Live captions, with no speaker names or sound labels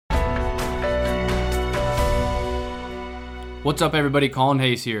What's up, everybody? Colin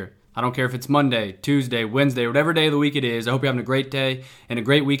Hayes here. I don't care if it's Monday, Tuesday, Wednesday, whatever day of the week it is. I hope you're having a great day and a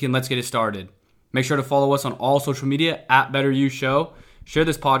great weekend. Let's get it started. Make sure to follow us on all social media at Better You Show. Share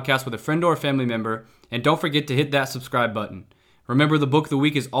this podcast with a friend or a family member. And don't forget to hit that subscribe button. Remember, the book of the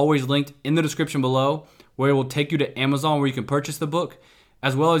week is always linked in the description below, where it will take you to Amazon where you can purchase the book.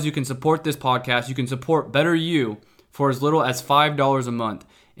 As well as you can support this podcast. You can support Better You for as little as $5 a month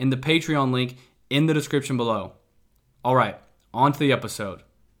in the Patreon link in the description below. All right. On to the episode.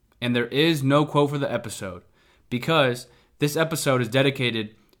 And there is no quote for the episode because this episode is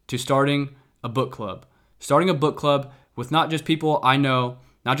dedicated to starting a book club. Starting a book club with not just people I know,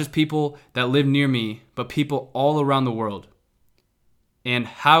 not just people that live near me, but people all around the world. And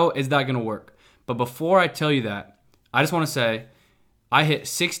how is that going to work? But before I tell you that, I just want to say I hit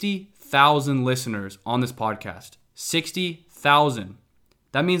 60,000 listeners on this podcast. 60,000.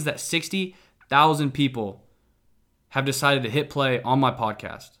 That means that 60,000 people have decided to hit play on my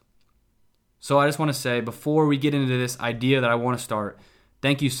podcast. So I just want to say, before we get into this idea that I want to start,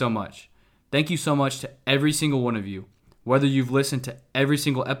 thank you so much. Thank you so much to every single one of you. Whether you've listened to every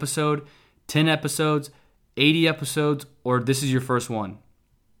single episode, 10 episodes, 80 episodes, or this is your first one.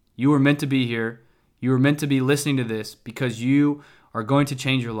 You were meant to be here. You were meant to be listening to this because you are going to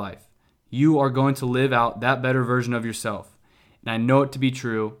change your life. You are going to live out that better version of yourself. And I know it to be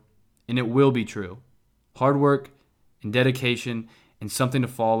true, and it will be true. Hard work and dedication and something to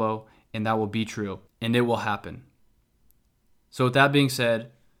follow, and that will be true, and it will happen. So with that being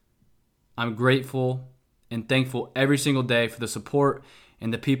said, I'm grateful and thankful every single day for the support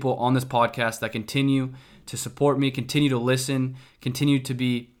and the people on this podcast that continue to support me, continue to listen, continue to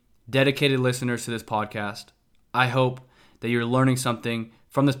be dedicated listeners to this podcast. I hope that you're learning something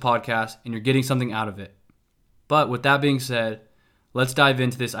from this podcast and you're getting something out of it. But with that being said, let's dive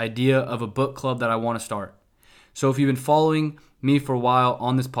into this idea of a book club that I want to start. So if you've been following me for a while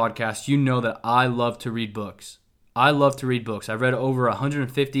on this podcast, you know that I love to read books. I love to read books. I've read over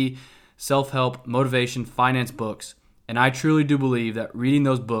 150 self-help, motivation, finance books, and I truly do believe that reading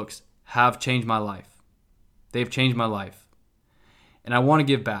those books have changed my life. They've changed my life. And I want to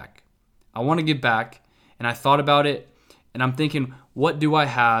give back. I want to give back, and I thought about it, and I'm thinking, what do I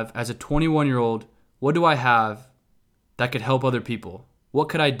have as a 21-year-old? What do I have that could help other people? What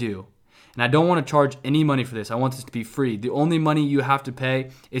could I do? And I don't want to charge any money for this. I want this to be free. The only money you have to pay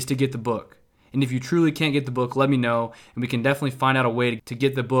is to get the book. And if you truly can't get the book, let me know. And we can definitely find out a way to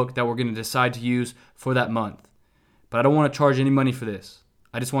get the book that we're going to decide to use for that month. But I don't want to charge any money for this.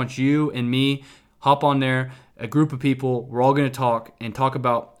 I just want you and me, hop on there, a group of people. We're all going to talk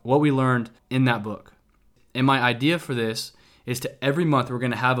about what we learned in that book. And my idea for this is to every month we're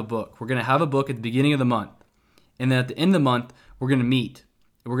going to have a book. We're going to have a book at the beginning of the month. And then at the end of the month, we're going to meet.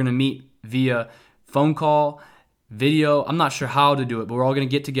 We're going to meet via phone call, video. I'm not sure how to do it, but we're all going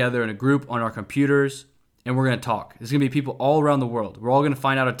to get together in a group on our computers, and we're going to talk. There's going to be people all around the world. We're all going to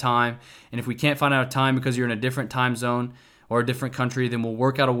find out a time, and if we can't find out a time because you're in a different time zone or a different country, then we'll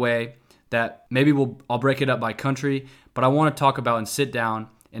work out a way that maybe I'll break it up by country, but I want to talk about and sit down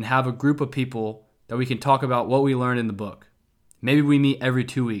and have a group of people that we can talk about what we learned in the book. Maybe we meet every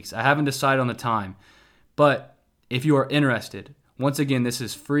 2 weeks. I haven't decided on the time, but if you are interested, once again, this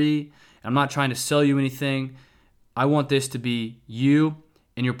is free. I'm not trying to sell you anything. I want this to be you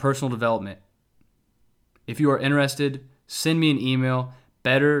and your personal development. If you are interested, send me an email,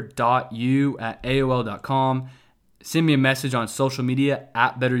 better.you@aol.com. Send me a message on social media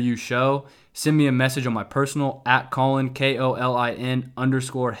at Better You Show. Send me a message on my personal at Colin, KOLIN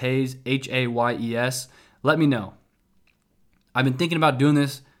 _ Hayes, HAYES. Let me know. I've been thinking about doing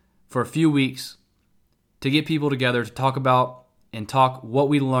this for a few weeks to get people together to talk about and talk what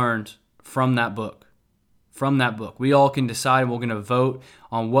we learned from that book. From that book. We all can decide, we're going to vote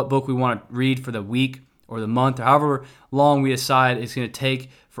on what book we want to read for the week or the month, or however long we decide it's going to take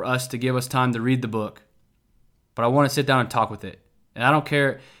for us to give us time to read the book. But I want to sit down and talk with it. And I don't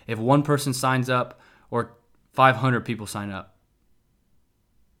care if one person signs up or 500 people sign up.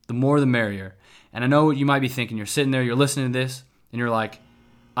 The more the merrier. And I know what you might be thinking. You're sitting there, you're listening to this, and you're like,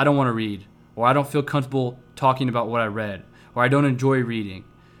 I don't want to read, or I don't feel comfortable talking about what I read, or I don't enjoy reading,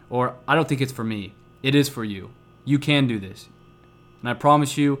 or I don't think it's for me. It is for you. You can do this. And I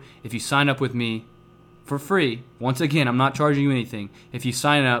promise you, if you sign up with me for free, once again, I'm not charging you anything. If you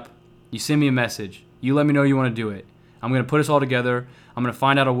sign up, you send me a message, you let me know you want to do it. I'm going to put us all together. I'm going to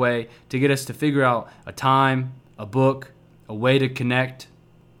find out a way to get us to figure out a time, a book, a way to connect,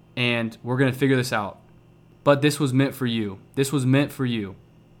 and we're going to figure this out. But this was meant for you. This was meant for you.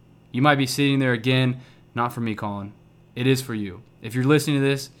 You might be sitting there again, not for me, Colin. It is for you. If you're listening to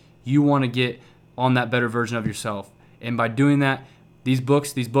this, you want to get on that better version of yourself. And by doing that, these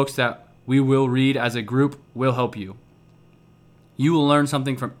books that we will read as a group will help you. You will learn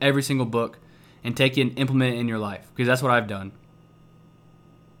something from every single book and take it and implement it in your life, because that's what I've done.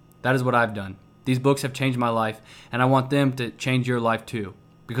 That is what I've done. These books have changed my life, and I want them to change your life too,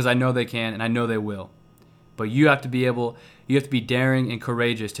 because I know they can and I know they will. But you have to be daring and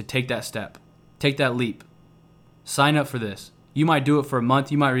courageous to take that step. Take that leap. Sign up for this. You might do it for a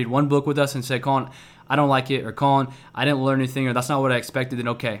month. You might read one book with us and say, Colin, I don't like it, or Colin, I didn't learn anything, or that's not what I expected. Then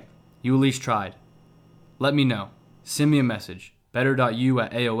okay, you at least tried. Let me know. Send me a message.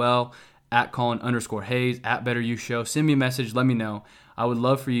 better.you@AOL, @Colin_Hayes, @BetterYouShow. Send me a message. Let me know. I would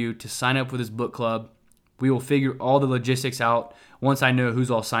love for you to sign up for this book club. We will figure all the logistics out once I know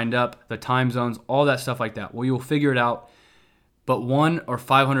who's all signed up, the time zones, all that stuff like that. We will figure it out. But 1 or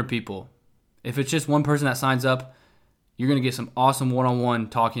 500 people, if it's just one person that signs up, you're going to get some awesome one-on-one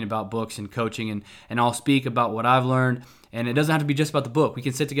talking about books and coaching, and I'll speak about what I've learned. And it doesn't have to be just about the book. We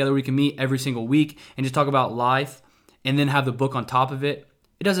can sit together, we can meet every single week and just talk about life and then have the book on top of it.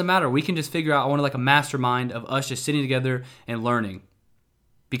 It doesn't matter. We can just figure out, I want like a mastermind of us just sitting together and learning.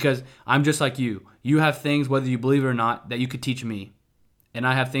 Because I'm just like you. You have things, whether you believe it or not, that you could teach me. And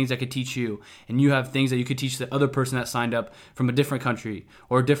I have things I could teach you. And you have things that you could teach the other person that signed up from a different country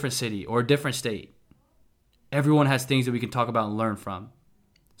or a different city or a different state. Everyone has things that we can talk about and learn from.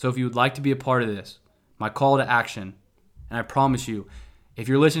 So if you would like to be a part of this, my call to action, and I promise you, if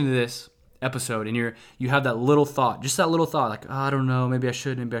you're listening to this episode and you have that little thought, just that little thought, like, oh, I don't know, maybe I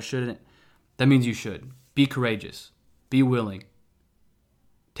should, maybe I shouldn't, that means you should. Be courageous. Be willing.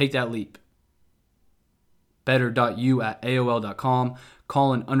 Take that leap. better.you@AOL.com,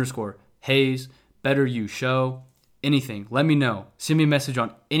 Colin_Hayes, BetterYouShow, anything. Let me know. Send me a message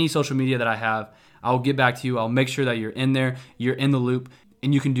on any social media that I have. I'll get back to you. I'll make sure that you're in there, you're in the loop,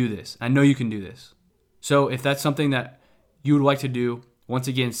 and you can do this. I know you can do this. So if that's something that you would like to do, once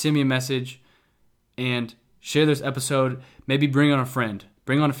again, send me a message and share this episode. Maybe bring on a friend,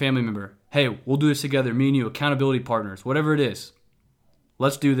 bring on a family member. Hey, we'll do this together, me and you, accountability partners, whatever it is.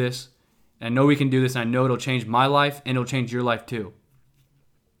 Let's do this. And I know we can do this, and I know it'll change my life, and it'll change your life too.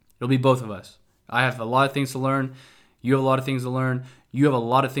 It'll be both of us. I have a lot of things to learn. You have a lot of things to learn. You have a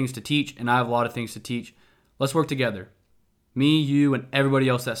lot of things to teach, and I have a lot of things to teach. Let's work together. Me, you, and everybody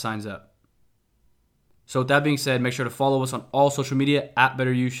else that signs up. So with that being said, make sure to follow us on all social media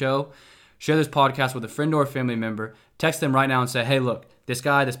 @BetterYouShow. Share this podcast with a friend or a family member. Text them right now and say, hey, look, this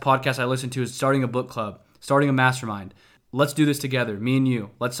podcast I listen to is starting a book club, starting a mastermind. Let's do this together, me and you.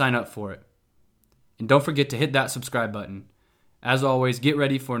 Let's sign up for it. And don't forget to hit that subscribe button. As always, get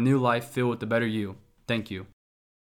ready for a new life filled with the better you. Thank you.